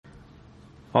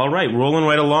All right, rolling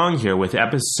right along here with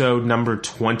episode number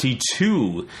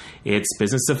 22. It's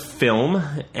Business of Film,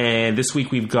 and this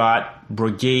week we've got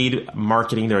Brigade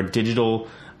Marketing. They're a digital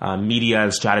media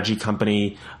and strategy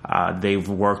company. They've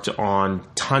worked on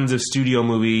tons of studio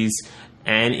movies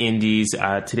and indies.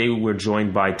 Today we're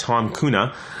joined by Tom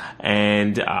Kuna,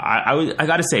 and I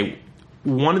got to say,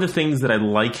 one of the things that I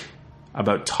like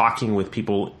about talking with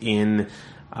people in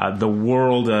the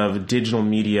world of digital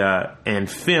media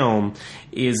and film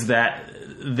is that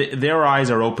their eyes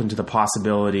are open to the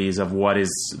possibilities of what is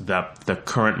the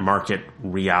current market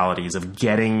realities of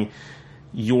getting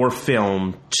your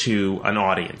film to an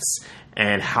audience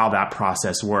and how that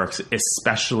process works,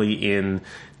 especially in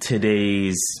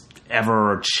today's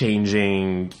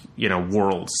ever-changing,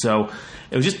 world. So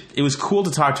it was cool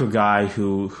to talk to a guy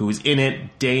who's in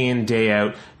it day in, day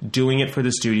out, doing it for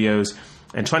the studios,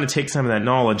 and trying to take some of that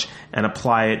knowledge and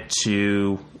apply it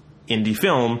to indie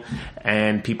film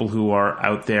and people who are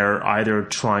out there either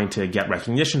trying to get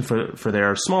recognition for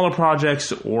their smaller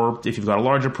projects, or if you've got a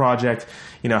larger project,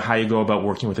 how you go about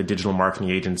working with a digital marketing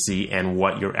agency and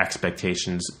what your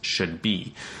expectations should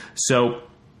be. So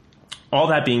all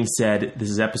that being said, this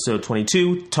is episode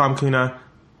 22, Tom Kuna,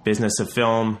 Business of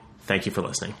Film. Thank you for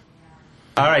listening.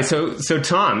 All right, so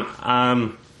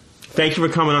Tom, thank you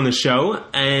for coming on the show.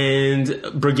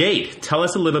 And Brigade, tell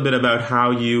us a little bit about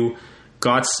how you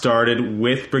got started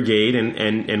with Brigade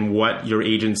and what your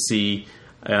agency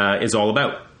is all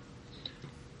about.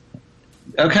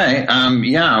 Okay.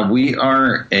 We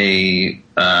are a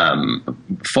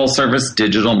full-service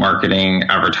digital marketing,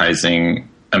 advertising,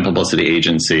 and publicity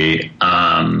agency.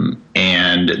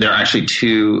 And there are actually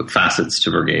two facets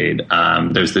to Brigade.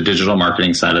 There's the digital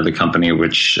marketing side of the company,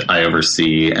 which I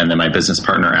oversee, and then my business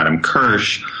partner, Adam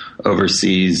Kirsch,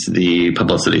 oversees the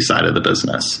publicity side of the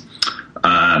business.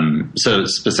 So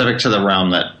specific to the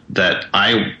realm that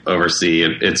I oversee,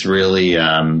 it's really,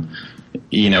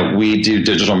 we do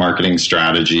digital marketing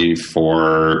strategy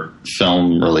for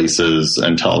film releases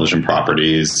and television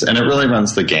properties, and it really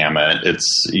runs the gamut.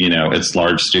 It's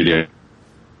large studio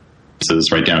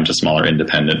right down to smaller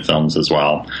independent films as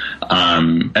well.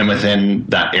 And within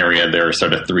that area, there are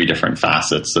sort of three different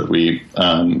facets that we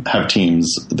have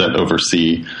teams that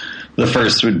oversee. The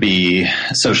first would be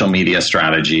social media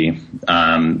strategy.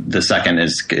 The second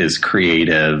is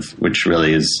creative, which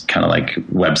really is kind of like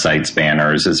websites,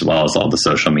 banners, as well as all the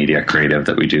social media creative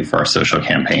that we do for our social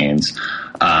campaigns.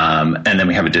 And then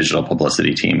we have a digital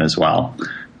publicity team as well.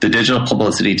 The digital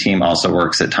publicity team also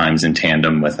works at times in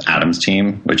tandem with Adam's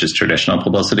team, which is traditional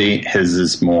publicity. His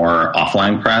is more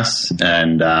offline press.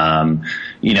 And,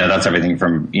 that's everything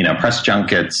from, press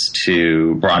junkets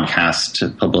to broadcast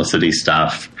publicity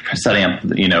stuff, setting up,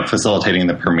 facilitating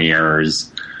the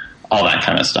premieres, all that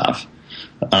kind of stuff.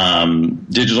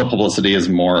 Digital publicity is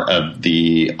more of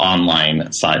the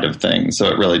online side of things. So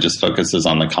it really just focuses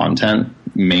on the content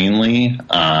mainly.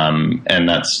 And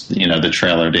that's, the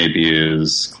trailer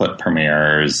debuts, clip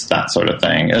premieres, that sort of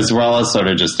thing, as well as sort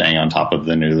of just staying on top of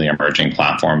the newly emerging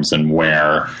platforms and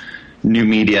where new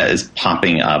media is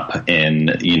popping up in,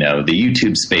 the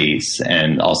YouTube space,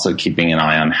 and also keeping an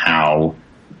eye on how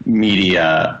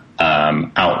media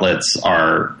outlets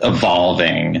are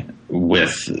evolving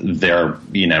with their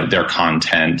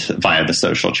content via the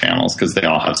social channels, because they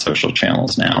all have social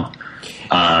channels now.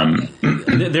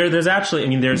 There's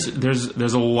actually,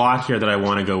 there's a lot here that I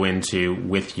want to go into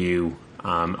with you.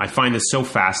 I find this so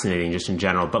fascinating just in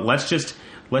general, but let's just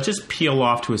peel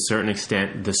off to a certain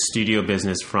extent the studio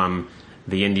business from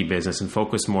the indie business and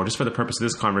focus more, just for the purpose of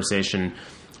this conversation,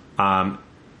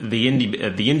 the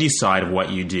indie side of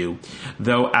what you do.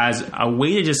 Though, as a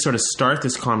way to just sort of start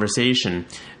this conversation,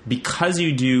 because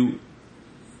you do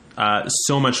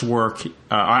so much work.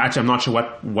 Actually, I'm not sure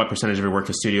what percentage of your work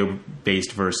is studio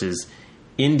based versus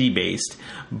indie based,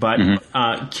 but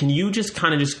can you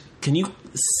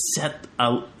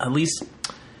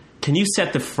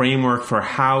set the framework for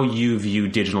how you view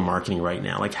digital marketing right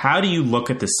now? Like, how do you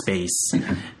look at the space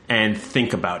and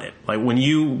think about it? Like,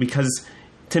 because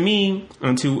to me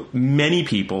and to many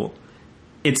people,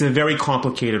 it's a very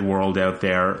complicated world out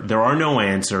there. There are no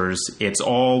answers. It's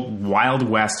all Wild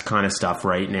West kind of stuff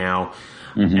right now.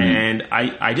 And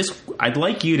I'd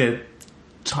like you to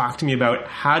talk to me about,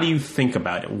 how do you think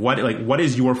about it? What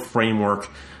is your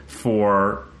framework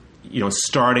for,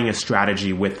 starting a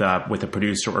strategy with a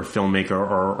producer or filmmaker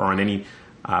or on any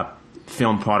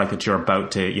film product that you're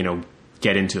about to,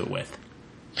 get into it with?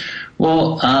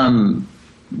 Well,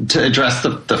 to address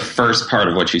the first part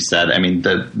of what you said,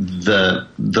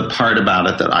 the part about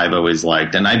it that I've always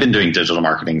liked, and I've been doing digital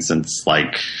marketing since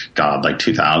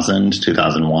 2000,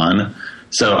 2001.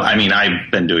 So, I mean, I've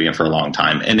been doing it for a long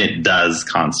time, and it does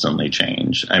constantly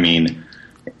change. I mean,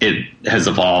 it has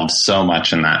evolved so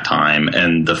much in that time,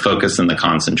 and the focus and the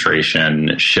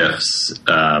concentration shifts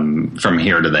from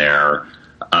here to there.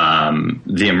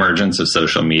 The emergence of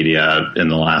social media in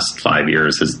the last 5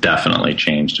 years has definitely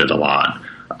changed it a lot.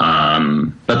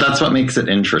 But that's what makes it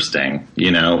interesting.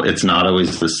 You know, it's not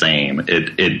always the same.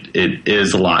 It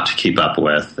is a lot to keep up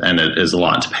with, and it is a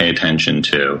lot to pay attention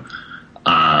to.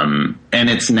 And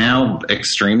it's now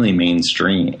extremely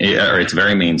mainstream, or it's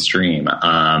very mainstream.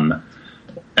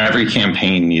 Every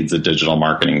campaign needs a digital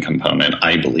marketing component,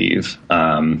 I believe.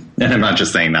 And I'm not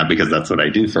just saying that because that's what I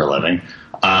do for a living.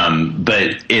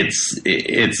 But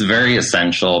it's very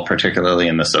essential, particularly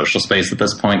in the social space at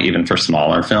this point, even for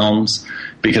smaller films,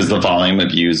 because the volume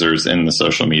of users in the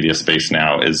social media space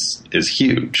now is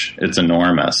huge. It's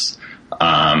enormous.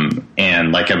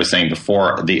 And like I was saying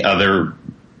before, the other,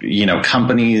 you know,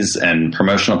 companies and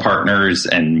promotional partners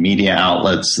and media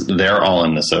outlets, they're all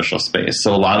in the social space.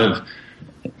 So a lot of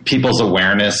people's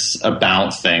awareness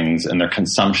about things and their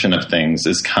consumption of things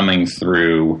is coming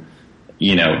through,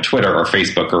 you know, Twitter or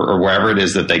Facebook or wherever it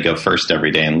is that they go first every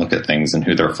day and look at things and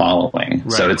who they're following.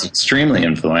 Right. So it's extremely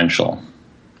influential.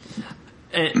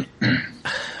 And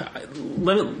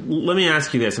let me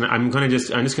ask you this, and I'm just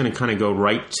going to kind of go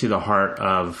right to the heart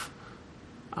of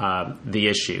the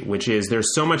issue, which is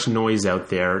there's so much noise out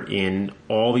there in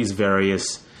all these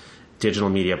various digital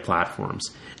media platforms.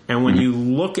 And when you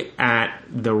look at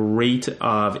the rate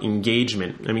of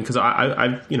engagement, I mean, because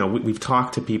I've you know, we've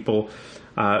talked to people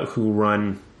who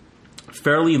run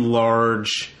fairly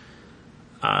large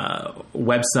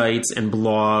websites and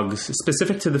blogs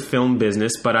specific to the film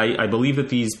business, but I believe that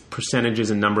these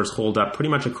percentages and numbers hold up pretty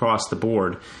much across the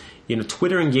board. You know,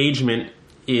 Twitter engagement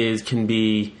can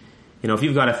be, you know, if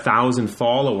you've got 1,000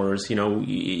 followers, you know,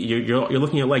 you're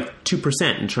looking at like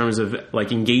 2% in terms of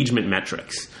like engagement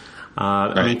metrics.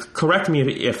 Right. I mean, correct me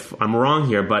if I'm wrong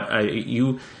here, but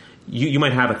you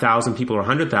might have 1,000 people or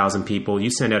 100,000 people. You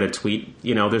send out a tweet.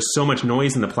 You know, there's so much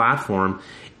noise in the platform.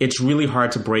 It's really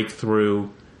hard to break through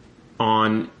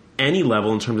on any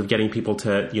level in terms of getting people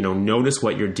to, you know, notice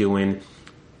what you're doing,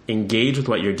 engage with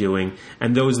what you're doing,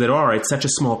 and those that are, it's such a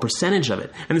small percentage of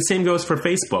it. And the same goes for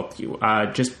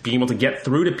Facebook, just being able to get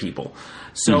through to people.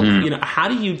 So, you know, how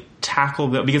do you tackle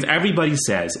that? Because everybody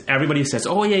says,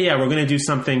 oh, yeah, we're going to do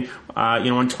something, you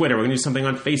know, on Twitter. We're going to do something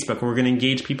on Facebook. We're going to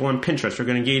engage people on Pinterest. We're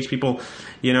going to engage people,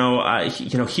 you know,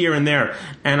 here and there.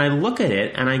 And I look at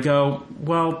it and I go,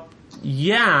 well,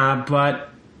 yeah, but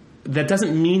that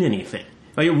doesn't mean anything.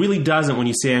 Like, it really doesn't when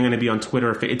you say I'm going to be on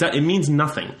Twitter. It means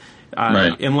nothing.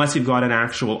 Right. Unless you've got an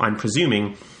actual, I'm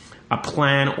presuming, a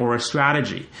plan or a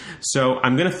strategy. So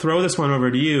I'm going to throw this one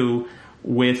over to you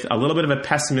with a little bit of a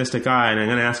pessimistic eye, and I'm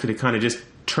going to ask you to kind of just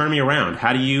turn me around.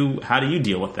 How do you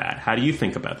deal with that? How do you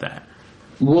think about that?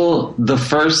 Well, the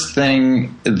first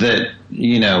thing that,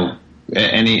 you know,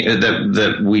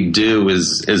 that we do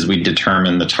is we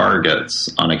determine the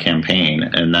targets on a campaign,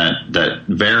 and that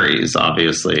varies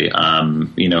obviously,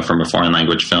 you know, from a foreign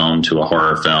language film to a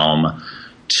horror film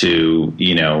to,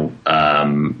 you know,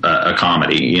 a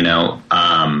comedy. You know,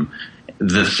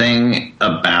 the thing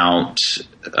about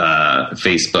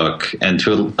Facebook, and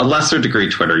to a lesser degree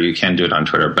Twitter, you can do it on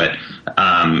Twitter, but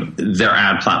their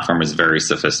ad platform is very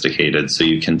sophisticated, so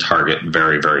you can target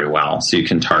very, very well. So you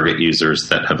can target users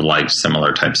that have liked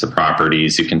similar types of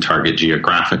properties. You can target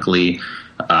geographically.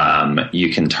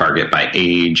 You can target by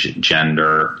age,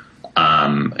 gender.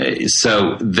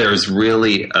 So there's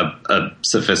really a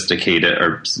sophisticated,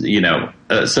 or, you know,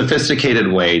 a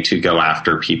sophisticated way to go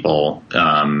after people,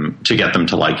 to get them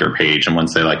to like your page. And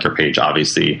once they like your page,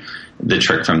 obviously the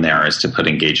trick from there is to put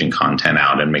engaging content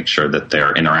out and make sure that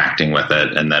they're interacting with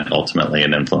it, and that ultimately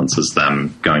it influences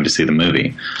them going to see the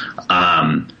movie.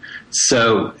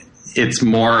 So it's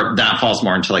more, that falls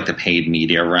more into like the paid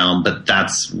media realm, but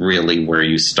that's really where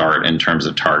you start in terms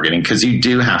of targeting, because you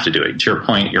do have to do it. To your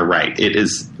point, you're right. It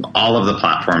is, all of the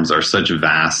platforms are such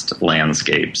vast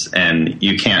landscapes, and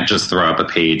you can't just throw up a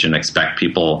page and expect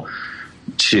people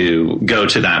to go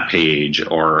to that page,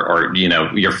 or you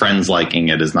know, your friends liking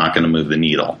it is not going to move the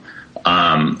needle.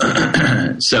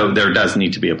 So there does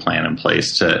need to be a plan in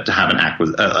place to have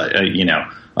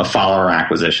a follower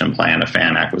acquisition plan, a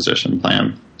fan acquisition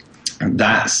plan.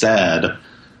 That said,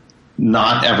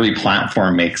 not every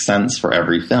platform makes sense for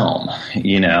every film.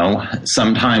 You know,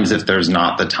 sometimes if there's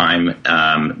not the time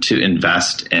to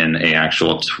invest in a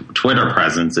actual Twitter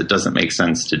presence, it doesn't make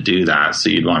sense to do that. So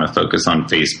you'd want to focus on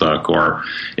Facebook, or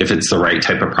if it's the right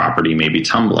type of property, maybe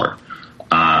Tumblr.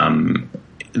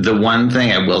 The one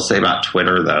thing I will say about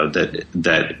Twitter, though,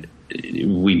 that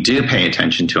we do pay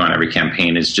attention to on every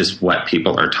campaign is just what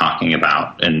people are talking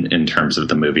about in terms of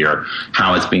the movie or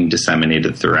how it's being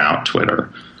disseminated throughout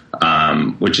Twitter,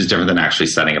 which is different than actually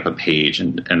setting up a page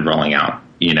and rolling out,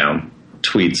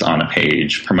 tweets on a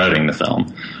page promoting the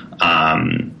film.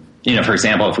 For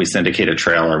example, if we syndicate a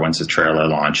trailer, once the trailer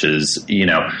launches,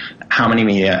 how many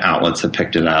media outlets have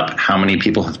picked it up? How many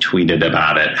people have tweeted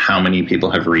about it? How many people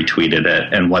have retweeted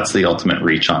it? And what's the ultimate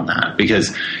reach on that?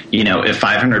 Because, if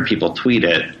 500 people tweet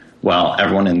it, well,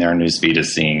 everyone in their newsfeed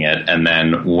is seeing it. And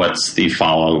then what's the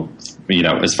follow,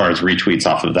 as far as retweets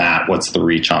off of that, what's the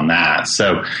reach on that?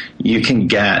 So you can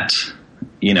get,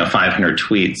 500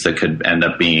 tweets that could end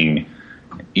up being,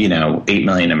 8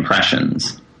 million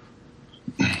impressions.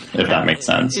 If that makes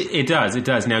sense. It does.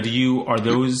 Now, are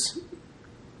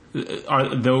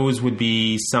those would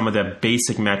be some of the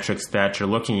basic metrics that you're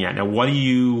looking at. Now, what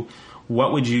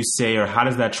would you say, or how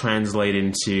does that translate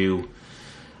into,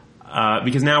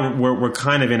 because now we're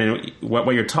kind of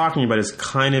what you're talking about is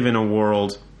kind of in a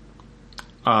world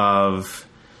of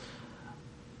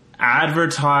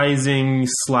advertising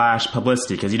 /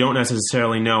 publicity, because you don't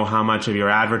necessarily know how much of your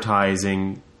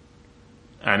advertising.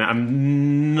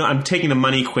 And I'm taking the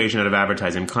money equation out of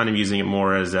advertising. I'm kind of using it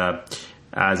more as a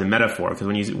metaphor, because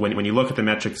when you look at the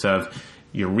metrics of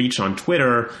your reach on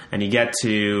Twitter and you get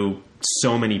to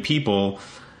so many people,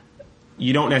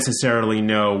 you don't necessarily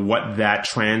know what that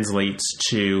translates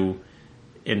to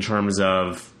in terms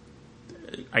of,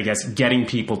 I guess, getting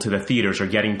people to the theaters or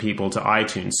getting people to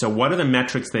iTunes. So what are the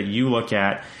metrics that you look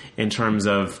at in terms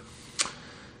of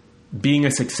being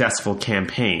a successful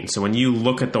campaign? So when you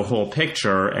look at the whole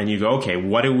picture and you go, okay,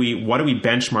 what are we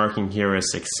benchmarking here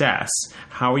as success?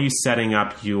 How are you setting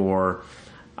up your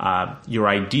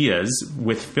ideas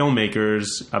with filmmakers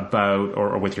about,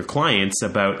 or with your clients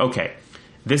about, okay,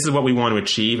 this is what we want to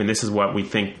achieve and this is what we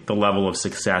think the level of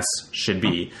success should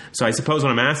be. So I suppose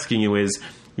what I'm asking you is,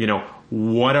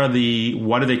 what are the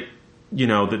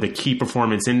the key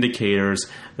performance indicators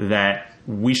that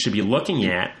we should be looking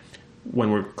at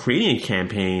when we're creating a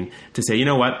campaign to say,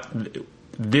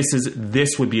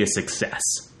 this would be a success?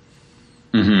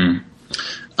 Mm-hmm.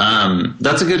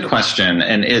 That's a good question,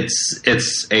 and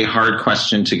it's a hard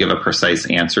question to give a precise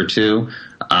answer to,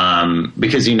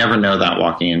 because you never know that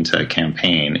walking into a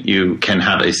campaign. You can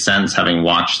have a sense, having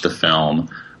watched the film,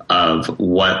 of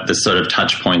what the sort of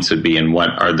touch points would be and what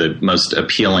are the most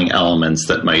appealing elements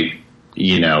that might,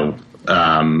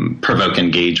 provoke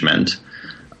engagement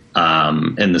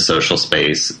in the social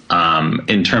space.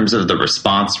 In terms of the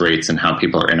response rates and how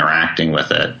people are interacting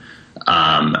with it,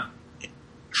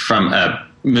 from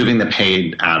moving the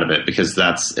paid out of it, because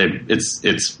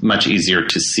it's much easier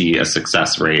to see a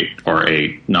success rate or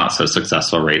a not so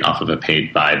successful rate off of a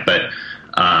paid buy. But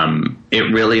it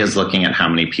really is looking at how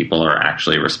many people are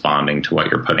actually responding to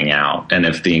what you're putting out. And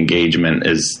if the engagement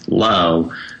is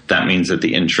low, that means that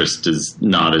the interest is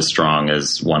not as strong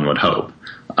as one would hope.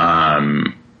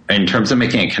 In terms of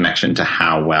making a connection to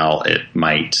how well it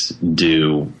might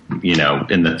do,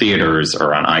 in the theaters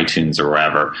or on iTunes or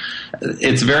wherever,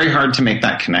 it's very hard to make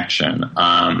that connection.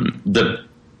 The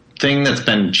thing that's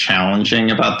been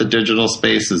challenging about the digital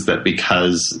space is that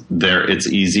because it's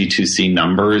easy to see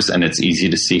numbers and it's easy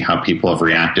to see how people have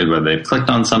reacted, whether they've clicked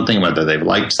on something, whether they've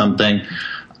liked something.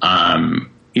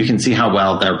 You can see how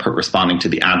well they're responding to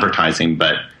the advertising,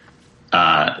 but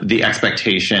the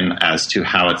expectation as to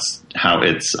how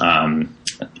it's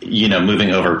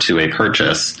moving over to a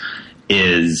purchase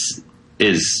is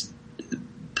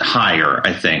higher,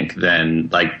 I think, than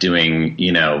like doing,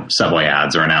 subway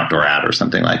ads or an outdoor ad or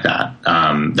something like that.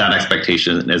 That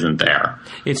expectation isn't there.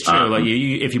 It's true. Like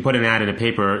if you put an ad in a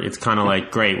paper, it's kind of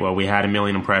like, great, well, we had 1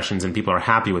 million impressions and people are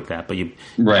happy with that. But you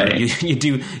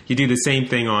do the same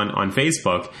thing on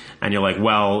Facebook, and you're like,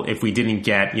 well, if we didn't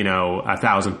get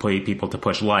 1,000 people to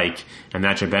push like, and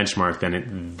that's your benchmark,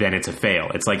 then it's a fail.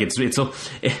 It's like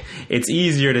it's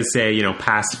easier to say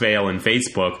pass fail in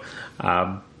Facebook.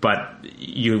 But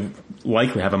you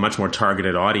likely have a much more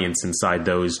targeted audience inside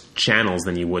those channels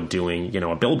than you would doing,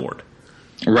 a billboard.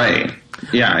 Right.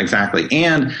 Yeah, exactly.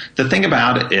 And the thing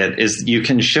about it is you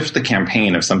can shift the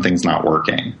campaign if something's not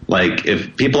working. Like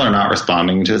if people are not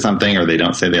responding to something or they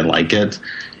don't say they like it,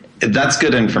 that's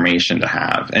good information to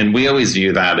have. And we always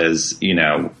view that as,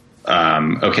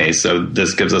 okay, so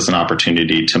this gives us an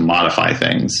opportunity to modify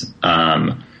things,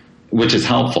 which is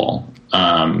helpful.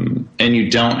 And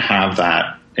you don't have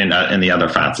that in the other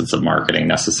facets of marketing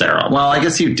necessarily. Well, I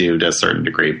guess you do to a certain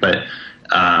degree, but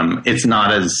it's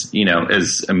not as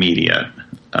as immediate.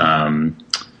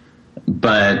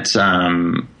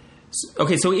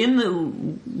 Okay, so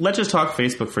let's just talk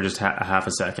Facebook for just half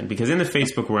a second, because in the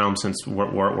Facebook realm, since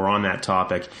we're on that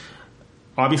topic,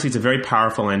 obviously it's a very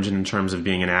powerful engine in terms of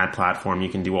being an ad platform. You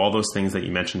can do all those things that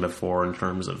you mentioned before in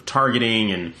terms of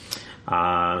targeting and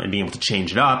being able to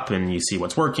change it up, and you see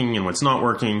what's working and what's not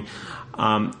working.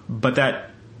 But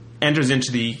that enters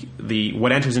into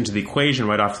what enters into the equation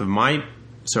right off of my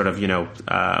sort of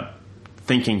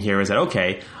thinking here is that,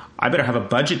 okay, I better have a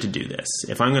budget to do this.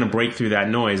 If I'm going to break through that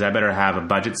noise, I better have a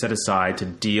budget set aside to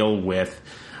deal with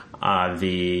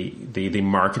the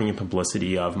marketing and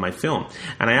publicity of my film.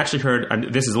 And I actually heard,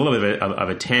 and this is a little bit of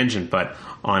a tangent, but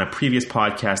on a previous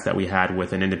podcast that we had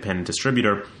with an independent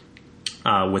distributor,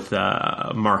 with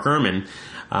Mark Ehrman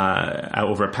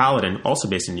over at Paladin, also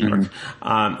based in New York,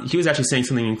 he was actually saying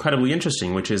something incredibly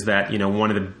interesting, which is that one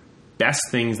of the best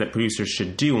things that producers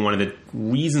should do, and one of the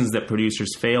reasons that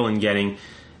producers fail in getting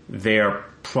their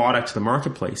product to the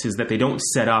marketplace, is that they don't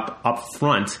set up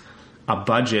front a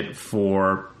budget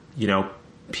for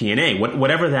P&A,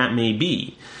 whatever that may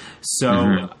be.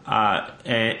 So,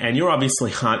 and you're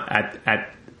obviously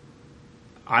at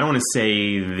I don't want to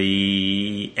say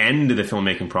the end of the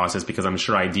filmmaking process, because I'm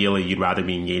sure ideally you'd rather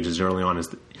be engaged as early on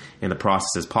in the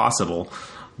process as possible.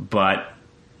 But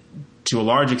to a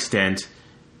large extent,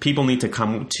 people need to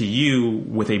come to you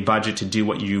with a budget to do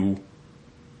what you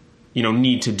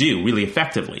need to do really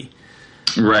effectively.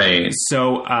 Right.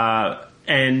 So,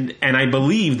 and I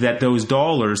believe that those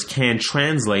dollars can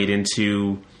translate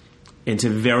into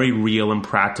very real and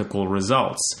practical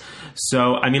results.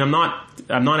 So, I mean, I'm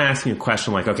not asking a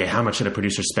question like, okay, how much should a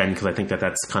producer spend? Because I think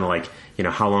that's kind of like,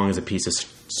 how long is a piece of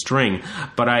string?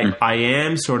 But I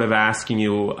am sort of asking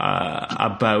you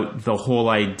about the whole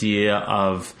idea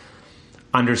of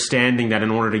understanding that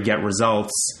in order to get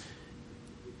results,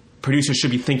 producers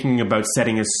should be thinking about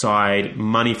setting aside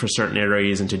money for certain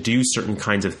areas and to do certain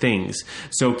kinds of things.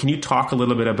 So can you talk a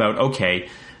little bit about, okay,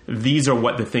 these are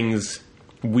what the things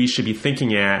we should be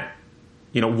thinking at,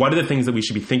 what are the things that we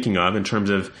should be thinking of in terms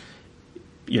of,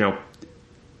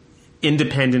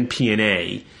 independent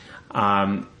P&A,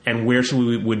 and where should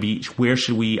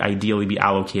we ideally be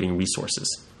allocating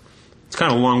resources? It's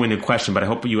kind of a long-winded question, but I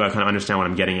hope you kind of understand what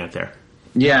I'm getting at there.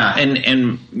 Yeah,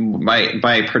 and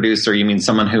by producer, you mean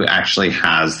someone who actually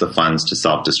has the funds to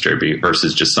self-distribute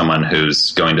versus just someone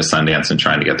who's going to Sundance and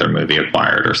trying to get their movie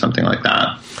acquired or something like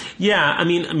that? Yeah, I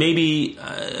mean, maybe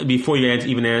before you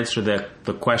even answer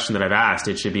the question that I've asked,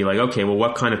 it should be like, okay, well,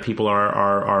 what kind of people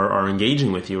are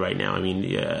engaging with you right now? I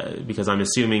mean, because I'm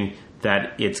assuming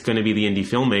that it's going to be the indie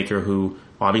filmmaker who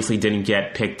obviously didn't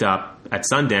get picked up at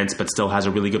Sundance, but still has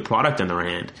a really good product in their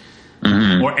hand.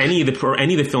 Mm-hmm. Or any of the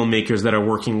filmmakers that are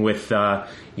working with a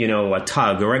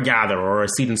Tug or a Gather or a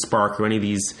Seed and Spark or any of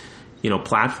these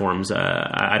platforms.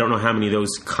 I don't know how many of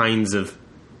those kinds of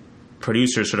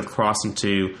producers sort of cross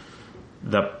into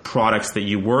the products that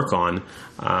you work on.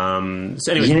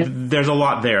 So anyway, there's a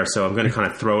lot there. So I'm going to kind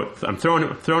of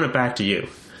throwing it back to you.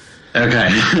 Okay.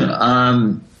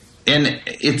 And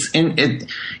it's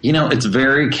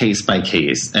very case by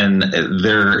case, and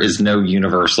there is no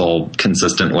universal,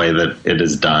 consistent way that it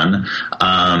is done.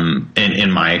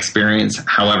 In my experience,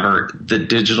 however, the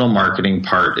digital marketing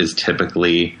part is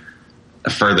typically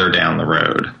further down the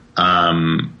road.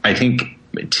 I think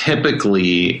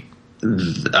typically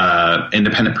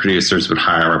independent producers would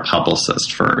hire a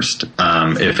publicist first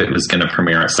if it was going to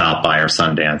premiere at South by or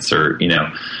Sundance or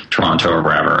Toronto or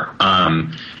wherever.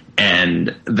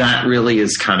 And that really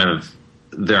is kind of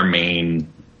their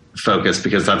main focus,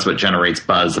 because that's what generates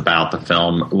buzz about the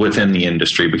film within the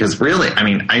industry. Because really, I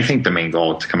mean, I think the main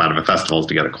goal to come out of a festival is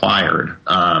to get acquired.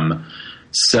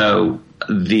 So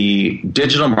the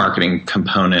digital marketing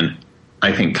component,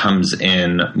 I think, comes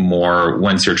in more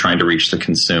once you're trying to reach the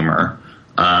consumer,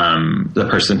 the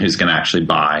person who's going to actually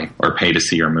buy or pay to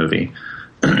see your movie.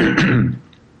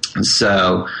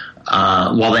 So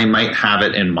while they might have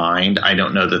it in mind, I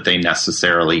don't know that they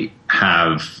necessarily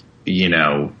have,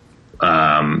 the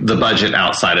budget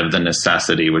outside of the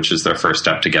necessity, which is their first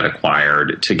step to get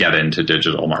acquired, to get into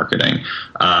digital marketing.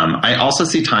 I also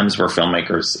see times where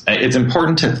filmmakers, it's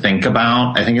important to think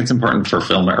about, I think it's important for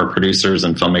producers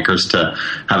and filmmakers to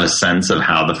have a sense of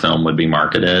how the film would be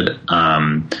marketed.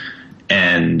 I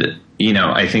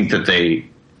think that they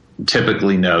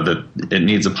typically know that it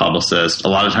needs a publicist. A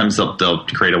lot of times they'll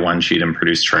create a one sheet and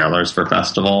produce trailers for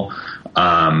festival,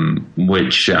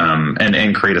 which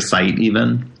and create a site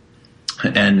even,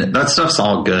 and that stuff's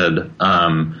all good.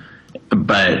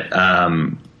 But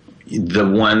the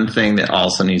one thing that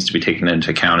also needs to be taken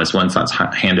into account is once that's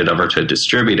handed over to a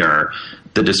distributor,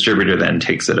 the distributor then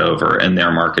takes it over and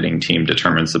their marketing team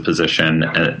determines the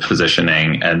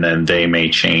positioning, and then they may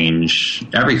change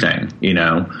everything,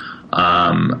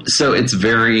 So it's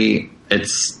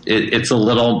it's a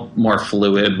little more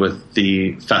fluid with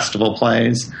the festival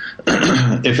plays.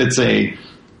 If it's a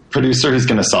producer who's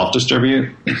going to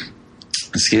self-distribute,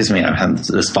 excuse me, I've had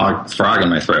this frog in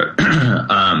my throat.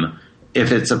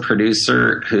 If it's a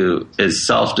producer who is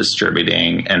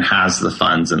self-distributing and has the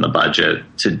funds and the budget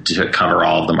to cover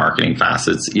all of the marketing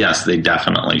facets, yes, they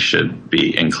definitely should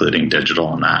be including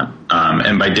digital in that.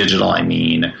 And by digital, I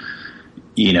mean,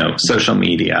 social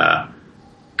media,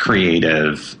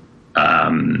 creative,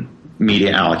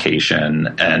 media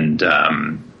allocation, and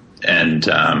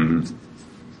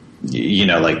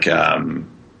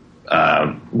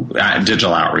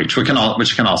digital outreach,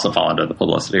 which can also fall under the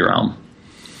publicity realm.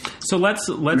 So let's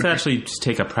actually just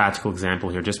take a practical example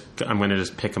here. I'm going to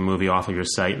just pick a movie off of your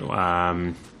site,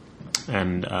 and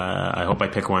I hope I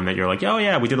pick one that you're like, oh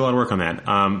yeah, we did a lot of work on that.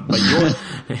 But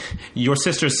your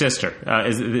sister's sister,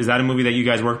 is that a movie that you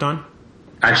guys worked on?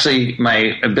 Actually,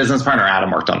 my business partner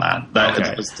Adam worked on that.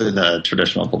 That was the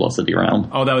traditional publicity realm.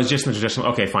 Oh, that was just in the traditional.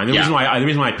 Okay, fine. The reason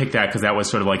why I picked that because that was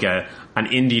sort of like an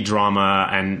indie drama,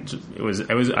 and it was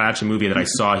actually a movie that I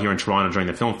saw here in Toronto during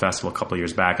the film festival a couple of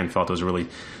years back, and felt it was a really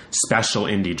special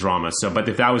indie drama. So, but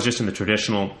if that was just in the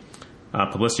traditional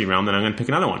publicity realm, then I'm going to pick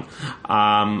another one.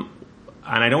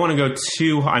 And I don't want to go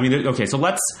too. I mean, okay. So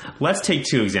let's take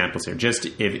two examples here. Just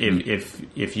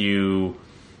if you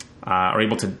are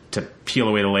able to peel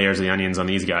away the layers of the onions on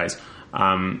these guys.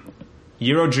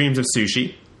 Euro Dreams of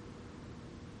Sushi.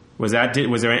 Was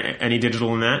there any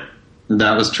digital in that?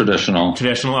 That was traditional.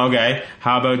 Traditional, okay.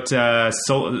 How about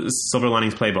Silver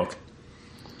Linings Playbook?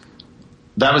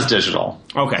 That was digital.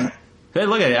 Okay. Hey,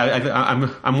 look at it.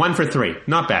 I'm 1 for 3.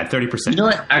 Not bad. 30%. You know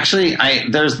what? Actually,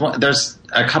 there's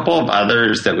a couple of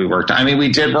others that we worked on. I mean, we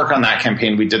did work on that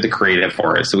campaign. We did the creative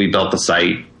for it. So we built the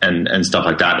site and stuff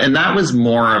like that. And that was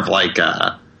more of like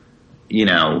that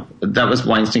was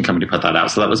Weinstein Company put that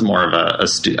out. So that was more of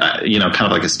kind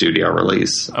of like a studio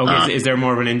release. Okay. Is there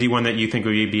more of an indie one that you think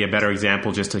would be a better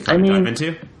example just to kind of dive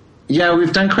into? Yeah,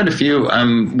 we've done quite a few.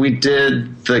 We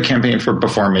did the campaign for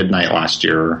Before Midnight last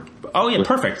year. Oh, yeah,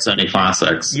 perfect. Sony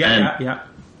Classics. Yeah.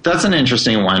 That's an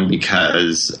interesting one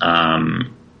because,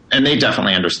 and they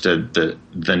definitely understood the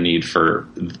need for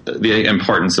the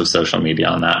importance of social media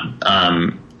on that.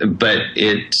 But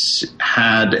it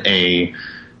had a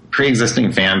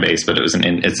pre-existing fan base, but it's an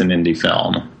indie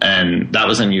film. And that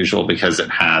was unusual because it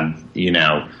had,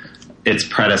 its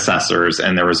predecessors,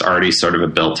 and there was already sort of a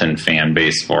built-in fan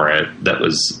base for it that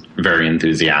was very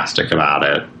enthusiastic about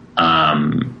it.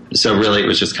 So really it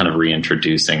was just kind of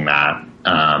reintroducing that,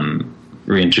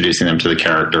 reintroducing them to the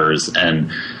characters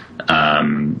and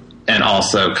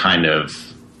also kind of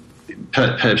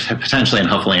potentially and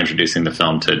hopefully introducing the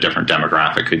film to a different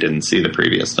demographic who didn't see the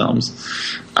previous films.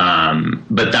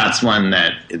 But that's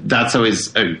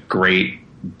always a great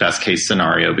best case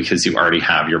scenario because you already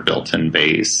have your built-in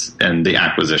base and the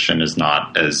acquisition is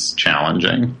not as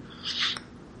challenging.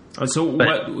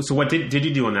 What did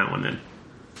you do on that one then?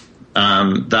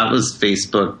 That was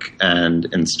Facebook and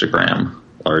Instagram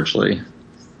largely.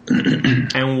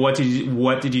 And what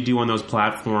did you do on those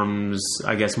platforms,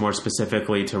 I guess more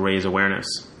specifically to raise awareness?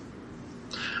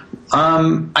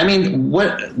 I mean,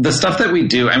 the stuff that we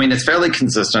do, I mean, it's fairly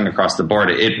consistent across the board.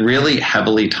 It really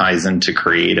heavily ties into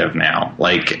creative now.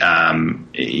 Like,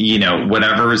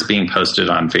 whatever is being posted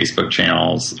on Facebook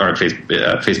channels or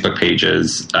Facebook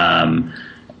pages, and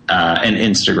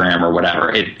Instagram or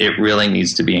whatever, it really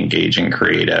needs to be engaging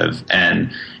creative.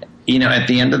 And, at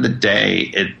the end of the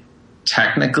day, it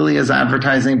technically is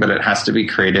advertising, but it has to be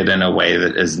created in a way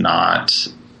that is not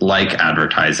like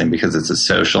advertising because it's a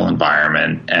social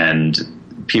environment and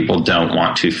people don't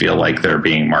want to feel like they're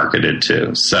being marketed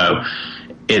to. So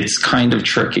it's kind of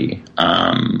tricky.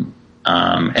 And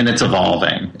it's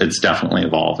evolving. It's definitely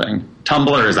evolving.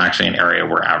 Tumblr is actually an area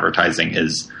where advertising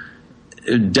is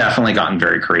definitely gotten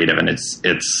very creative, and it's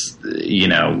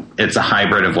a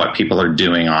hybrid of what people are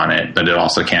doing on it, but it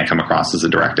also can't come across as a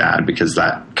direct ad because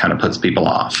that kind of puts people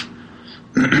off.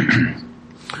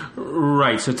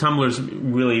 Right. So Tumblr's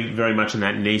really very much in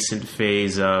that nascent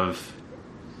phase of,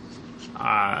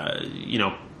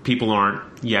 people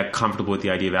aren't yet comfortable with the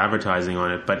idea of advertising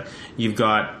on it, but you've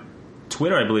got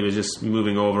Twitter, I believe, is just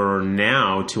moving over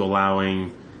now to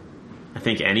allowing, I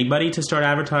think, anybody to start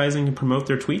advertising and promote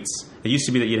their tweets. It used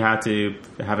to be that you'd have to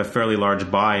have a fairly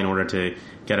large buy in order to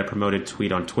get a promoted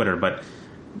tweet on Twitter, but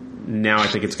now I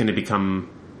think it's going to become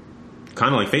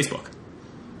kind of like Facebook.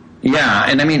 Yeah,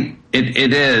 and I mean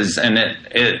it is, and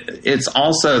it's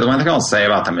also, the one thing I'll say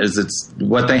about them is it's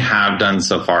what they have done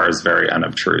so far is very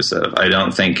unobtrusive. I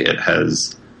don't think it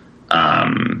has,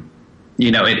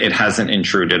 it hasn't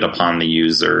intruded upon the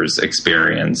user's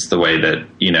experience the way that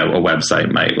a website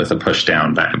might with a push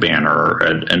down banner or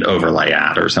an overlay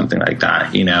ad or something like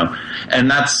that.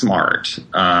 And that's smart.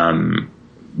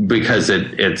 Because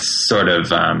it's sort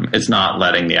of it's not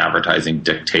letting the advertising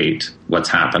dictate what's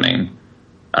happening,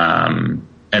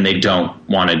 and they don't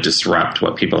want to disrupt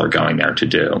what people are going there to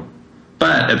do.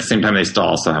 But at the same time, they still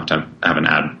also have to have an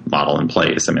ad model in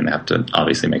place. I mean, they have to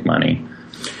obviously make money.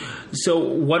 So,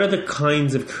 what are the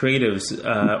kinds of creatives?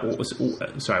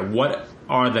 What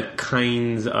are the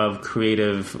kinds of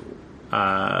creative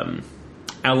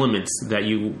elements that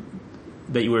you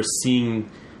are seeing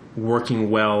working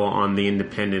well on the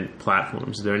independent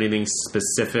platforms? Is there anything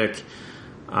specific,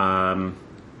 like,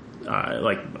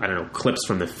 I don't know, clips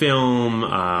from the film,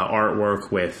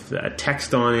 artwork with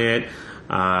text on it,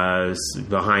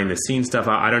 behind the scenes stuff?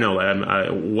 I don't know.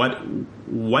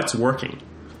 What's working?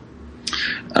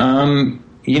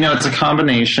 It's a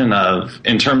combination of,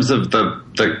 in terms of the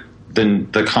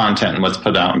content and what's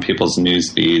put out in people's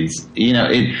news feeds.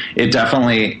 It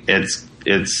definitely it's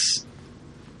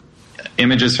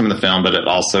images from the film, but it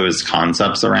also is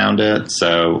concepts around it.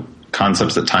 So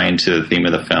concepts that tie into the theme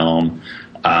of the film.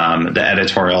 The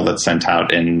editorial that's sent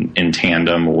out in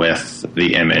tandem with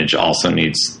the image also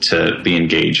needs to be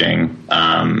engaging.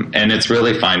 And it's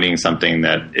really finding something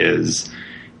that is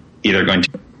either going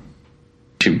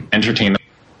to entertain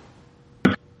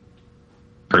the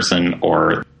person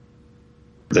or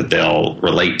that they'll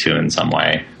relate to in some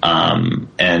way.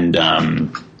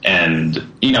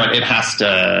 It has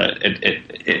to.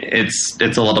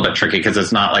 It's a little bit tricky because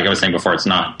it's not, like I was saying before, it's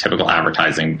not typical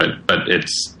advertising, but it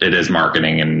is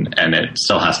marketing, and it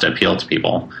still has to appeal to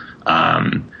people.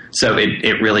 So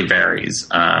it really varies.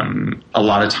 A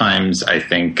lot of times, I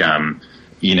think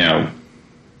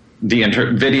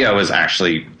video is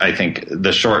actually, I think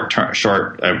the short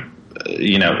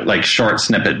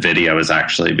snippet video has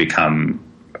actually become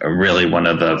really one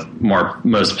of the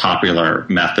most popular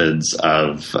methods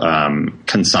of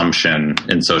consumption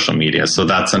in social media. So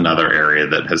that's another area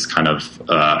that has kind of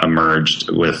emerged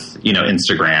with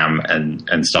Instagram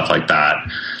and stuff like that.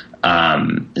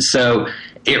 So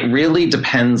it really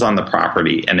depends on the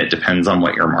property, and it depends on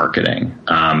what you're marketing,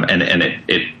 and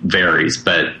it varies.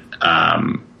 But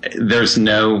there's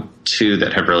no two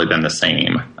that have really been the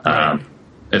same,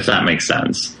 if that makes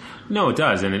sense. No, it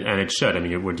does, and it should. I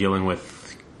mean, we're dealing with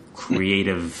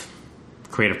creative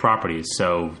properties,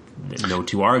 so no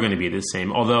two are going to be the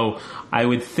same. Although I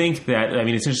would think that, I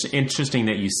mean, it's interesting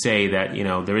that you say that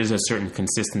there is a certain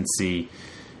consistency,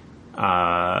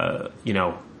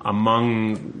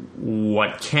 among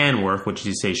what can work, which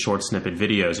you say short snippet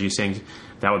videos. Are you saying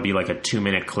that would be like a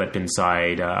 2-minute clip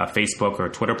inside a Facebook or a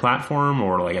Twitter platform,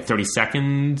 or like a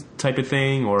 30-second type of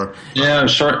thing, or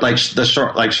short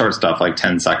stuff, like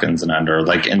 10 seconds and under,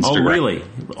 like Instagram. Oh, really?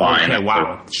 Fine. Okay,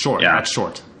 wow, short. Yeah. That's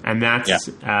short, and that's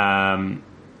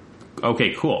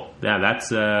okay, cool. Yeah, that's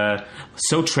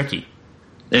so tricky.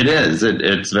 It is.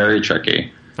 It's very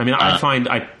tricky. I mean, I find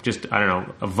I don't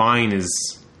know. A Vine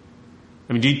is.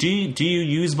 I mean, do you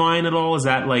use Vine at all? Is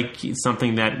that like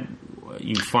something that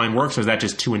you find works, or is that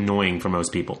just too annoying for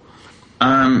most people?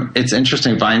 It's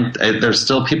interesting. Vine, there's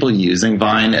still people using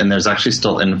Vine, and there's actually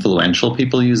still influential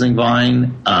people using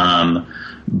Vine,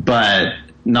 but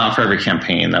not for every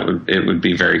campaign. It would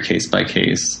be very case by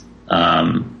case.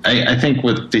 I think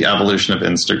with the evolution of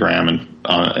Instagram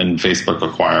and Facebook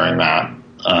acquiring that,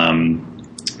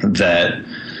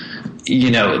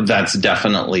 that's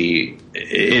definitely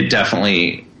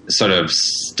sort of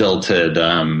stilted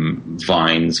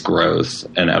Vine's growth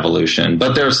and evolution,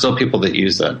 but there are still people that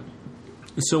use it.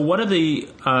 So what are the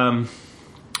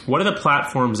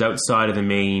platforms outside of the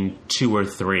main 2 or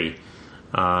 3?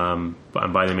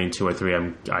 By the main 2 or 3,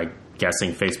 I'm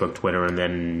guessing Facebook, Twitter, and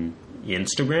then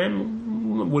Instagram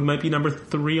might be number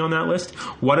 3 on that list.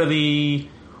 What are the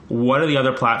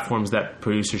other platforms that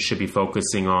producers should be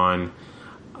focusing on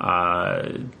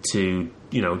to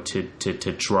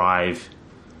drive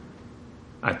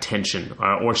attention,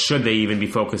 or should they even be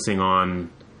focusing on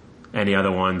any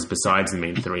other ones besides the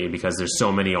main 3? Because there's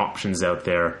so many options out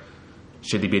there.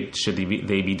 Should they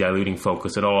be diluting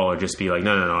focus at all, or just be like,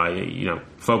 no,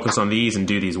 focus on these and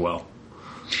do these well?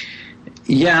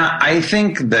 Yeah, I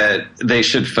think that they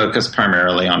should focus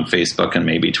primarily on Facebook and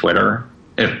maybe Twitter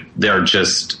if they're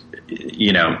just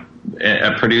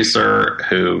a producer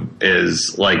who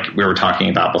is, like we were talking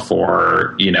about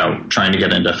before, trying to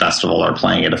get into a festival or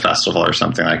playing at a festival or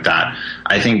something like that,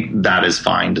 I think that is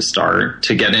fine to start.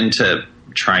 To get into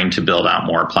trying to build out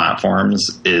more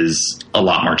platforms is a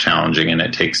lot more challenging, and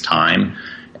it takes time.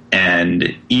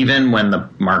 And even when the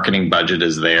marketing budget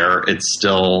is there, it's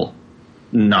still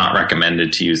not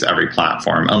recommended to use every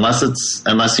platform unless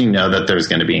you know that there's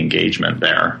going to be engagement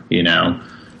there,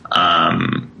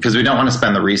 because we don't want to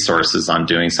spend the resources on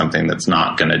doing something that's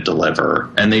not going to deliver,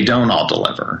 and they don't all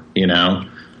deliver.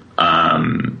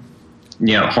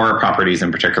 Horror properties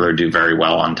in particular do very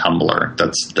well on Tumblr.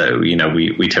 That's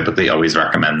we typically always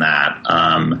recommend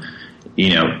that.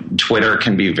 Twitter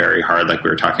can be very hard, like we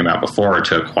were talking about before,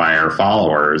 to acquire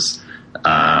followers.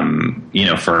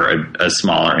 For a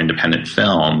smaller independent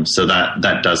film, so that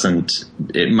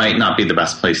it might not be the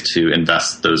best place to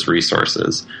invest those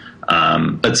resources.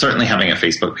 But certainly having a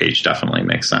Facebook page definitely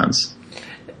makes sense.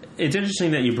 It's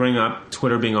interesting that you bring up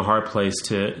Twitter being a hard place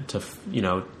to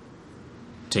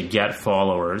get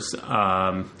followers.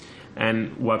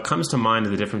 And what comes to mind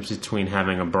is the difference between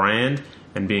having a brand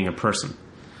and being a person.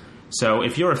 So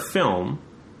if you're a film,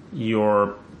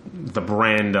 you're the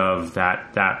brand of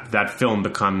that film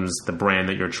becomes the brand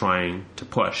that you're trying to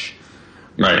push.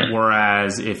 Right.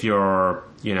 Whereas if you're,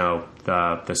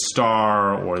 the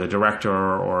star or the director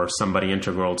or somebody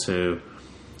integral to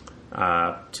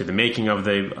the making of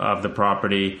the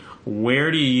property,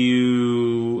 how do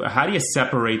you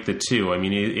separate the two? I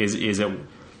mean, is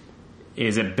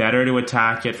it better to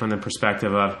attack it from the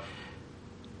perspective of,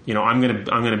 I'm going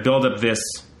to build up this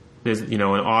an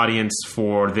audience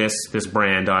for this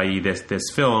brand, i.e.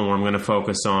 this film, where I'm going to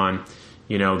focus on,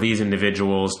 these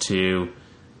individuals to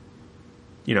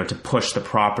push the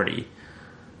property,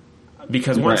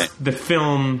 because once the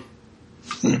film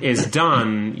is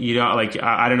done,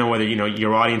 I don't know whether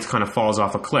your audience kind of falls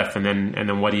off a cliff, and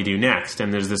then what do you do next?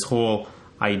 And there's this whole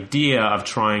idea of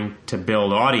trying to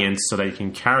build audience so that you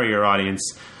can carry your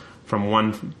audience from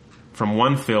one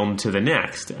film to the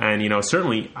next. And,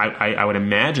 certainly I would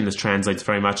imagine this translates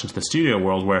very much into the studio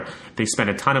world, where they spend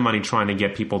a ton of money trying to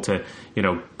get people to,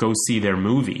 go see their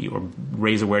movie or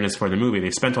raise awareness for the movie.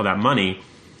 They've spent all that money.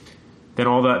 Then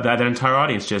all that entire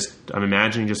audience I'm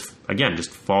imagining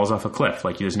just falls off a cliff.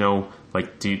 Like, there's no,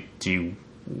 what do you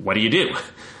do?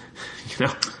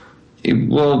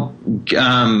 Well,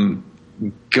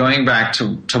 going back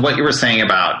to what you were saying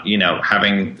about,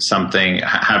 having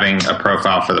a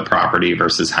profile for the property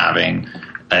versus having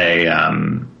a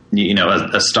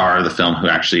star of the film who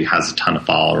actually has a ton of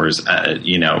followers,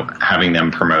 having them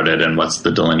promoted, and what's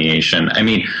the delineation? I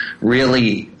mean,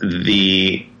 really,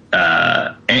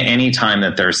 any time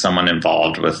that there's someone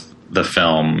involved with the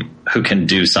film who can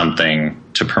do something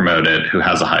to promote it, who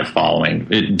has a high following,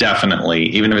 it definitely,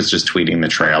 even if it's just tweeting the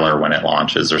trailer when it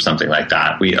launches or something like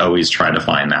that, we always try to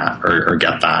find that or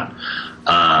get that.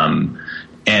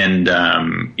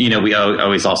 We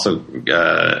always also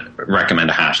recommend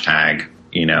a hashtag,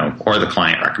 or the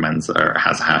client recommends or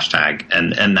has a hashtag,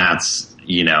 and that's,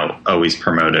 always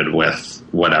promoted with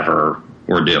whatever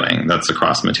we're doing. That's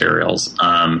across materials.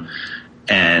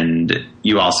 And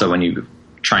you also, when you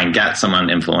try and get someone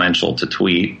influential to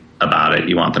tweet about it,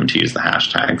 you want them to use the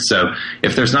hashtag. So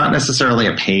if there's not necessarily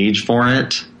a page for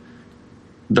it,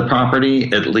 the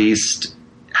property, at least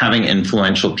having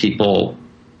influential people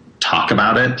talk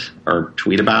about it or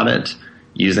tweet about it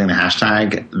using the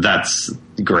hashtag, that's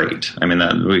great. I mean,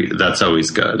 that's always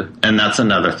good. And that's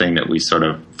another thing that we sort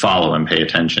of follow and pay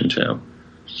attention to.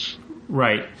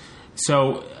 Right.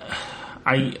 So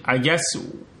I guess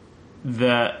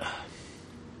the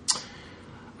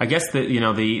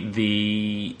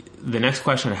next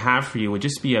question I have for you would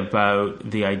just be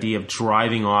about the idea of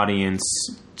driving audience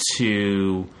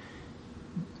to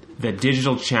the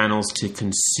digital channels to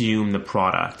consume the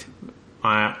product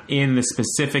in the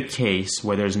specific case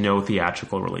where there's no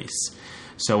theatrical release.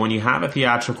 So when you have a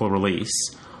theatrical release,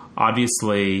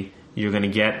 obviously you're going to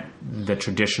get the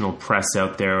traditional press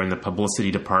out there, and the publicity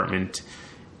department,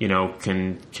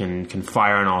 can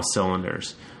fire on all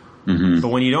cylinders. Mm-hmm. But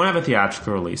when you don't have a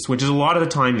theatrical release, which is a lot of the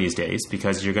time these days,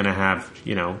 because you're going to have,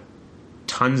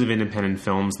 tons of independent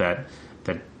films that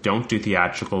don't do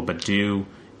theatrical, but do,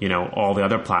 all the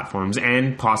other platforms,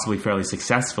 and possibly fairly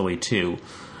successfully too.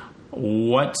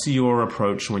 What's your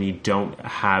approach when you don't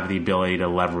have the ability to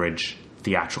leverage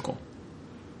theatrical?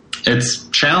 It's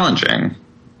challenging.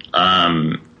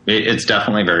 It's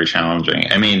definitely very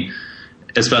challenging. I mean,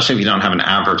 especially if you don't have an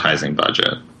advertising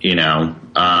budget,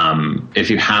 if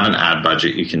you have an ad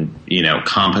budget, you can,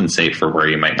 compensate for where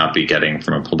you might not be getting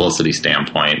from a publicity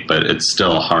standpoint, but it's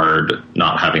still hard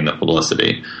not having the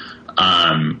publicity.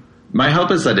 My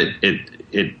hope is that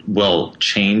it will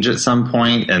change at some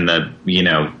point, and that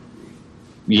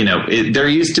there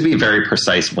used to be very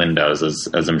precise windows,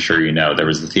 as I'm sure you know. There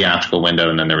was the theatrical window,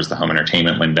 and then there was the home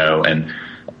entertainment window, and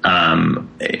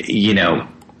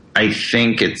I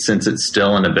think since it's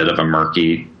still in a bit of a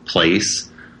murky place.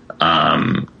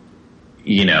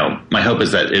 My hope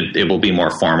is that it will be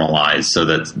more formalized so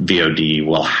that VOD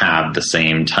will have the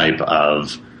same type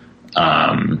of,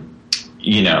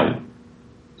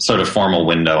 sort of formal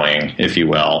windowing, if you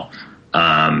will,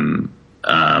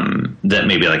 that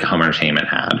maybe like a home entertainment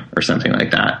had or something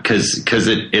like that. Cause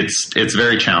it's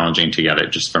very challenging to get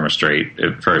it just for a straight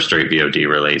VOD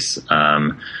release.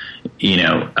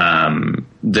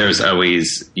 There's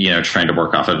always, trying to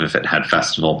work off of if it had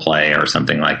festival play or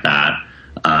something like that.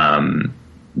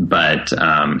 But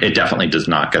it definitely does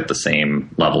not get the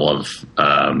same level of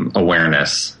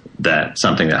awareness that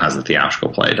something that has a theatrical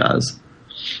play does.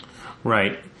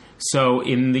 Right. So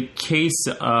in the case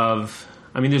of,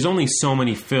 there's only so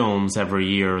many films every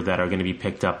year that are going to be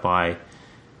picked up by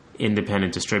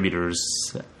independent distributors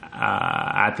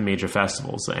at the major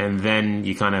festivals, and then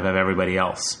you kind of have everybody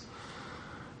else.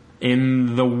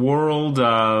 In the world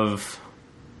of...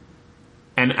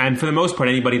 And for the most part,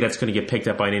 anybody that's going to get picked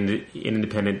up by an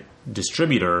independent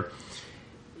distributor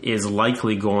is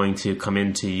likely going to come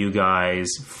into you guys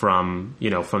from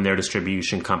their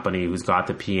distribution company who's got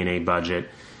the P&A budget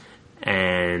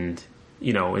and,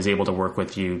 is able to work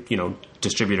with you,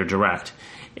 distributor direct.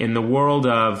 In the world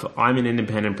of, I'm an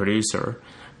independent producer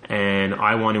and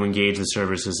I want to engage the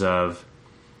services of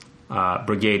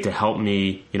Brigade to help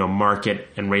me, market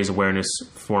and raise awareness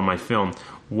for my film,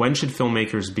 when should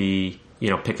filmmakers be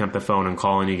picking up the phone and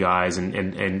calling you guys and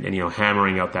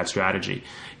hammering out that strategy?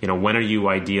 When are you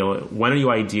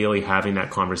ideally having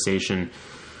that conversation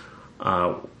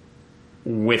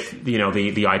with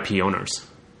the IP owners?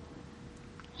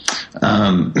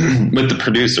 With the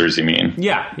producers, you mean?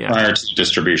 Yeah. Prior to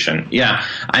distribution. Yeah.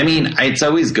 It's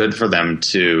always good for them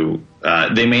to,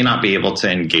 they may not be able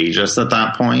to engage us at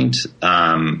that point,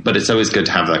 but it's always good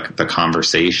to have the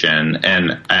conversation.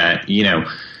 And,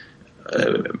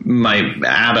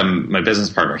 my business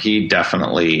partner, he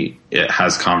definitely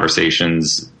has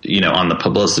conversations, on the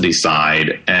publicity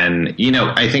side. And,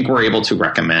 I think we're able to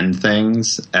recommend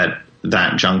things at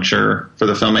that juncture for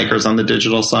the filmmakers on the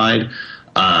digital side.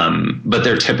 But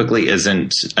there typically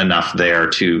isn't enough there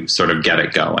to sort of get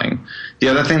it going. The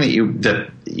other thing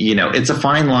it's a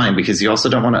fine line because you also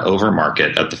don't want to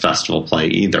overmarket at the festival play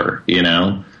either, you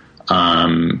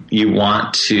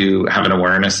want to have an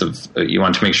awareness you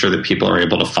want to make sure that people are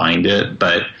able to find it,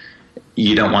 but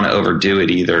you don't want to overdo it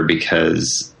either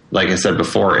because, like I said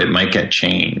before, it might get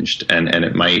changed and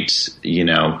it might,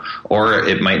 or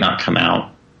it might not come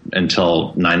out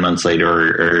until 9 months later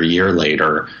or a year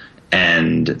later.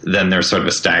 And then there's sort of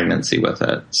a stagnancy with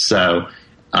it. So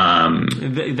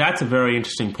that's a very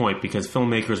interesting point because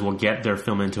filmmakers will get their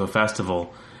film into a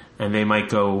festival and they might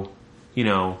go,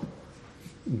 gung-ho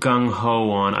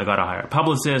on, I got to hire a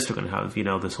publicist, we're going to have,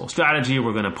 this whole strategy,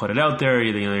 we're going to put it out there,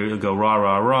 you'll go rah,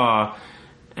 rah, rah,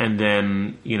 and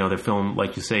then, their film,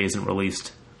 like you say, isn't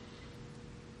released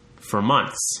for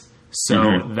months.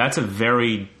 So that's a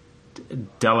very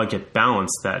delicate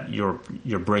balance that you're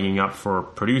bringing up for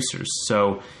producers.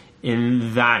 So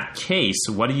in that case,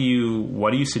 what do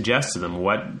you suggest to them?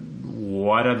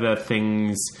 What are the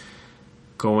things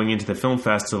going into the film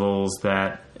festivals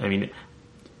that,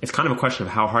 it's kind of a question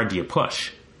of how hard do you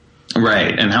push?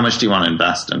 Right. And how much do you want to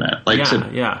invest in it?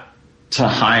 To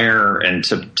hire and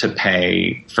to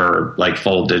pay for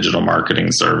full digital marketing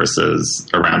services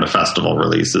around a festival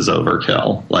release is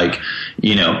overkill. But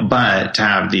to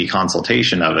have the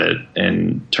consultation of it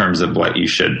in terms of what you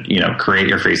should, create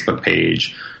your Facebook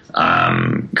page,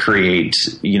 create,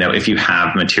 if you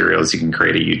have materials, you can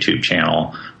create a YouTube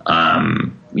channel,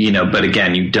 but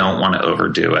again, you don't want to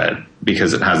overdo it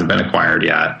because it hasn't been acquired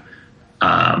yet.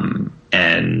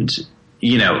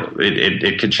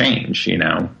 It could change,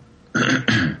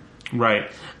 Right.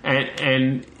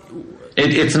 And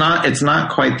it's not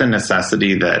quite the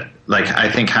necessity that, I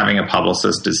think having a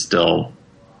publicist is still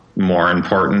more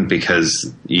important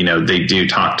because, they do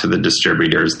talk to the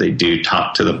distributors, they do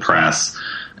talk to the press,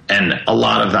 and a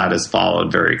lot of that is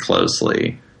followed very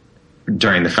closely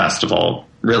during the festival,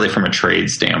 really from a trade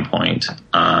standpoint.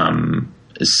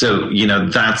 So,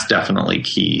 that's definitely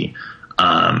key.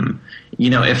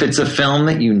 If it's a film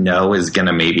that is going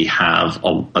to maybe have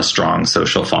a strong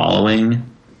social following,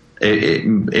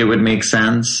 it would make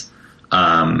sense.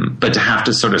 But to have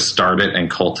to sort of start it and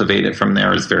cultivate it from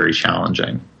there is very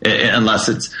challenging. Unless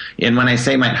it's, and when I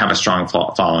say might have a strong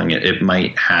following, it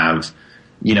might have,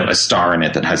 a star in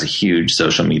it that has a huge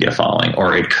social media following,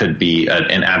 or it could be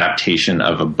an adaptation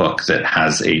of a book that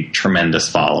has a tremendous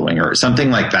following, or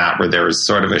something like that, where there is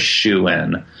sort of a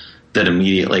shoe-in that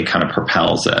immediately kind of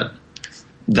propels it.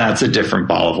 That's a different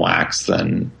ball of wax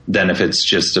than if it's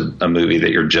just a movie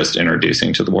that you're just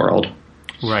introducing to the world.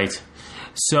 Right.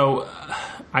 So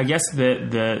I guess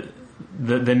the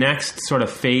next sort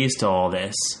of phase to all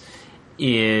this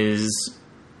is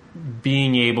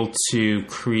being able to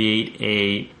create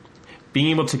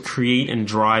and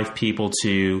drive people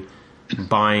to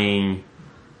buying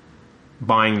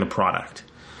the product.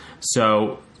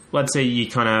 So let's say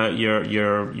you're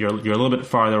a little bit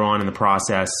farther on in the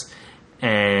process,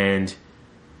 and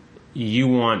you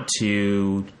want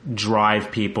to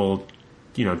drive people,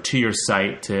 to your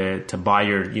site to buy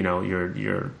your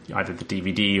either the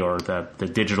DVD or the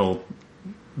digital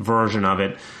version of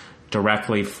it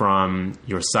directly from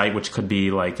your site, which could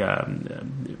be like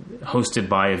hosted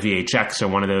by a VHX or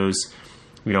one of those,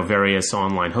 various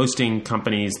online hosting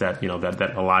companies that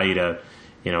allow you to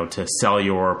sell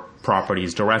your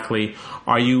properties directly.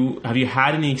 Have you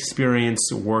had any experience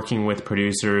working with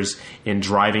producers in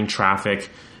driving traffic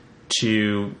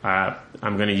to,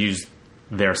 I'm going to use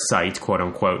their site, quote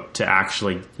unquote, to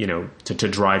actually, to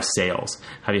drive sales?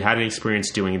 Have you had any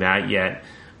experience doing that yet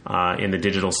in the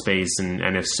digital space?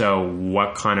 And if so,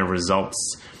 what kind of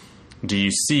results do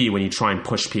you see when you try and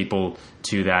push people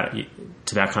to that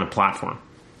kind of platform?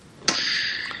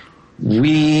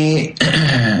 We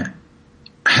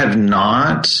have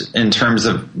not, in terms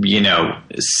of, being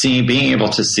able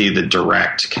to see the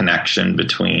direct connection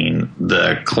between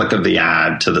the click of the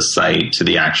ad to the site to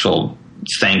the actual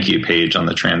thank you page on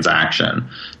the transaction.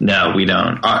 No, we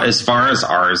don't. As far as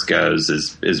ours goes,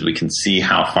 is we can see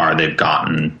how far they've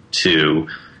gotten to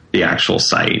the actual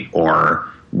site, or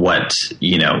what,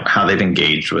 how they've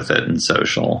engaged with it in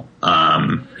social.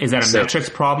 Is that a metrics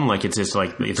problem? Like it's just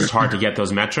hard to get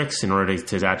those metrics in order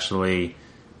to actually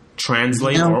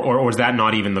translate, or is that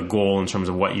not even the goal in terms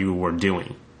of what you were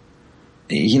doing?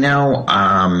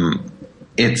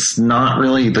 It's not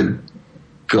really the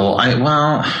goal.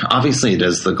 Obviously it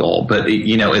is the goal, but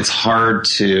it's hard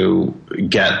to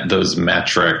get those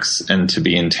metrics and to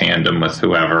be in tandem with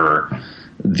whoever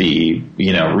the,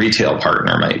 retail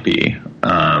partner might be,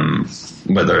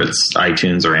 whether it's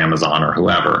iTunes or Amazon or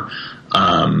whoever.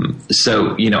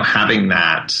 So, having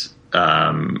that,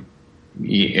 I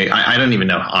don't even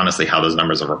know, honestly, how those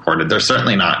numbers are reported. They're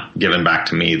certainly not given back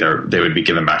to me. They would be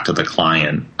given back to the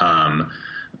client.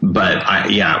 But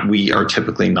we are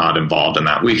typically not involved in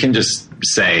that. We can just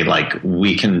say,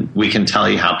 we can tell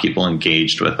you how people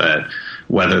engaged with it,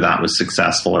 whether that was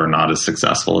successful or not as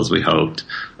successful as we hoped.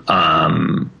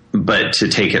 But to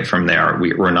take it from there,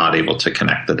 we're not able to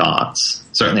connect the dots.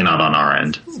 Certainly not on our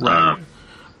end. Right.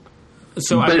 I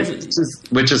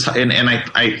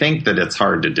think that it's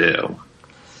hard to do.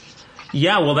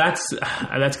 Yeah, well, that's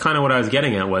kind of what I was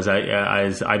getting at. Was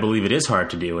I believe it is hard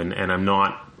to do, and I'm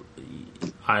not.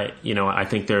 I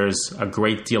think there's a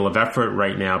great deal of effort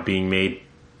right now being made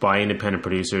by independent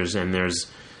producers, and there's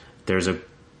a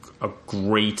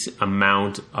great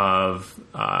amount of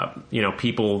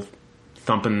people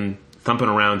thumping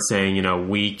around saying,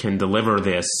 we can deliver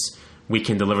this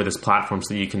platform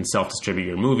so that you can self-distribute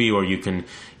your movie, or you can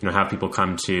have people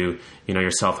come to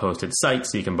your self-hosted site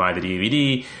so you can buy the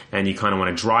DVD, and you kind of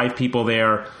want to drive people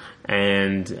there.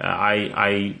 And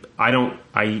I don't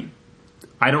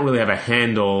really have a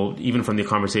handle, even from the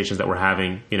conversations that we're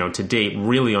having, to date,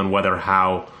 really on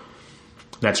how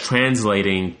that's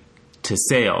translating to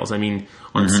sales. I mean,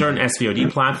 on certain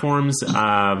SVOD platforms,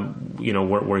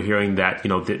 we're hearing that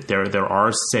there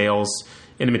are sales,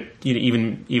 and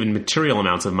even material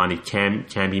amounts of money can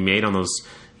be made on those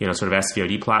sort of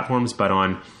SVOD platforms, but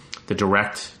on the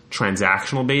direct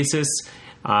transactional basis,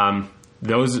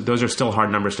 those are still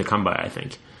hard numbers to come by, I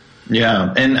think.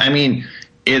 Yeah, and I mean,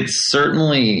 it's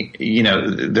certainly,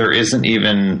 there isn't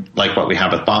even like what we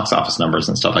have with box office numbers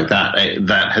and stuff like that.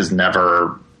 That has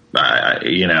never,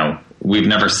 we've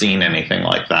never seen anything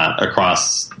like that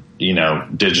across,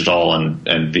 digital and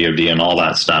VOD and all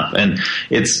that stuff. And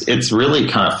it's really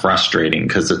kind of frustrating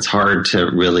because it's hard to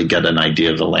really get an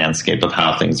idea of the landscape of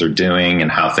how things are doing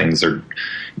and how things are,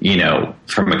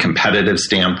 from a competitive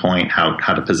standpoint, how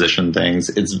to position things.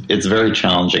 It's very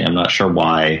challenging. I'm not sure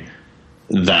why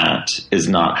that is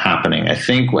not happening. I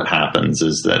think what happens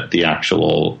is that the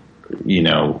actual,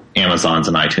 Amazons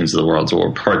and iTunes of the world will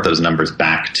report those numbers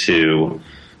back to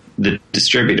the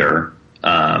distributor,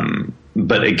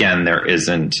 but again, there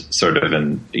isn't sort of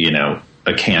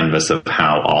a canvas of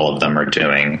how all of them are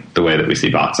doing the way that we see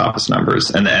box office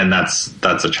numbers. And that's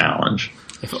a challenge.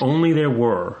 If only there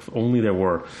were,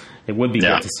 it would be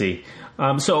good to see.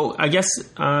 So I guess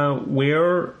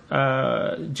we're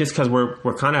just because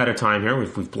we're kind of out of time here,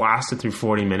 we've blasted through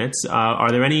 40 minutes.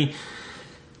 Are there any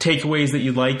takeaways that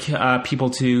you'd like people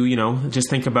to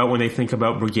just think about when they think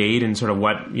about Brigade and sort of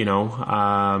what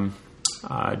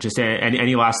just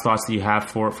any last thoughts that you have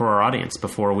for our audience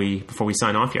before we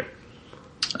sign off here?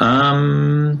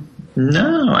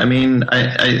 No, I mean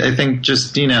I think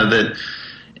just that. That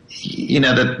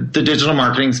the digital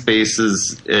marketing space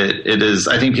it is,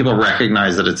 I think people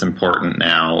recognize that it's important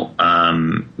now.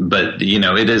 But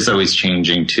it is always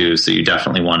changing too. So you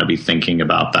definitely want to be thinking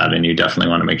about that, and you definitely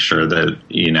want to make sure that,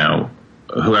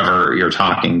 whoever you're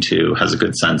talking to has a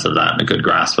good sense of that and a good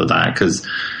grasp of that. Cause,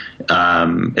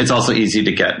 it's also easy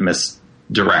to get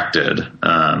misdirected,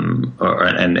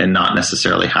 and not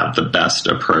necessarily have the best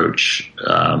approach,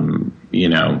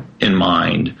 in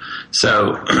mind.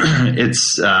 So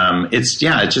it's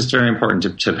just very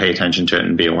important to pay attention to it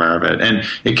and be aware of it. And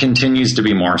it continues to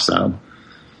be more so.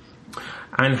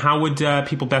 And how would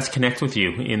people best connect with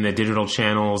you in the digital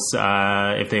channels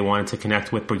if they wanted to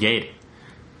connect with Brigade?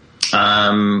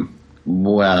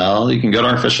 Well, you can go to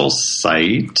our official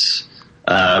site.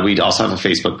 We also have a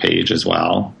Facebook page as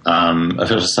well.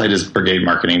 Official site is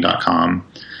brigademarketing.com.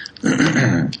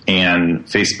 And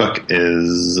Facebook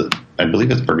is, I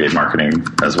believe it's Brigade Marketing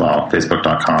as well,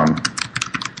 facebook.com.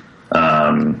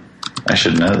 I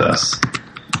should know this.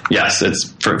 Yes,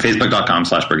 it's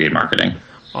facebook.com/Brigade Marketing.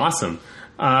 Awesome.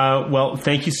 Well,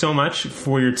 thank you so much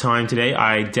for your time today.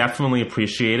 I definitely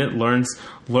appreciate it. Learn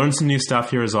some new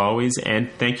stuff here as always, and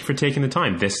thank you for taking the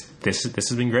time. This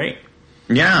has been great.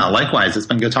 Yeah, likewise. It's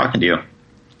been good talking to you.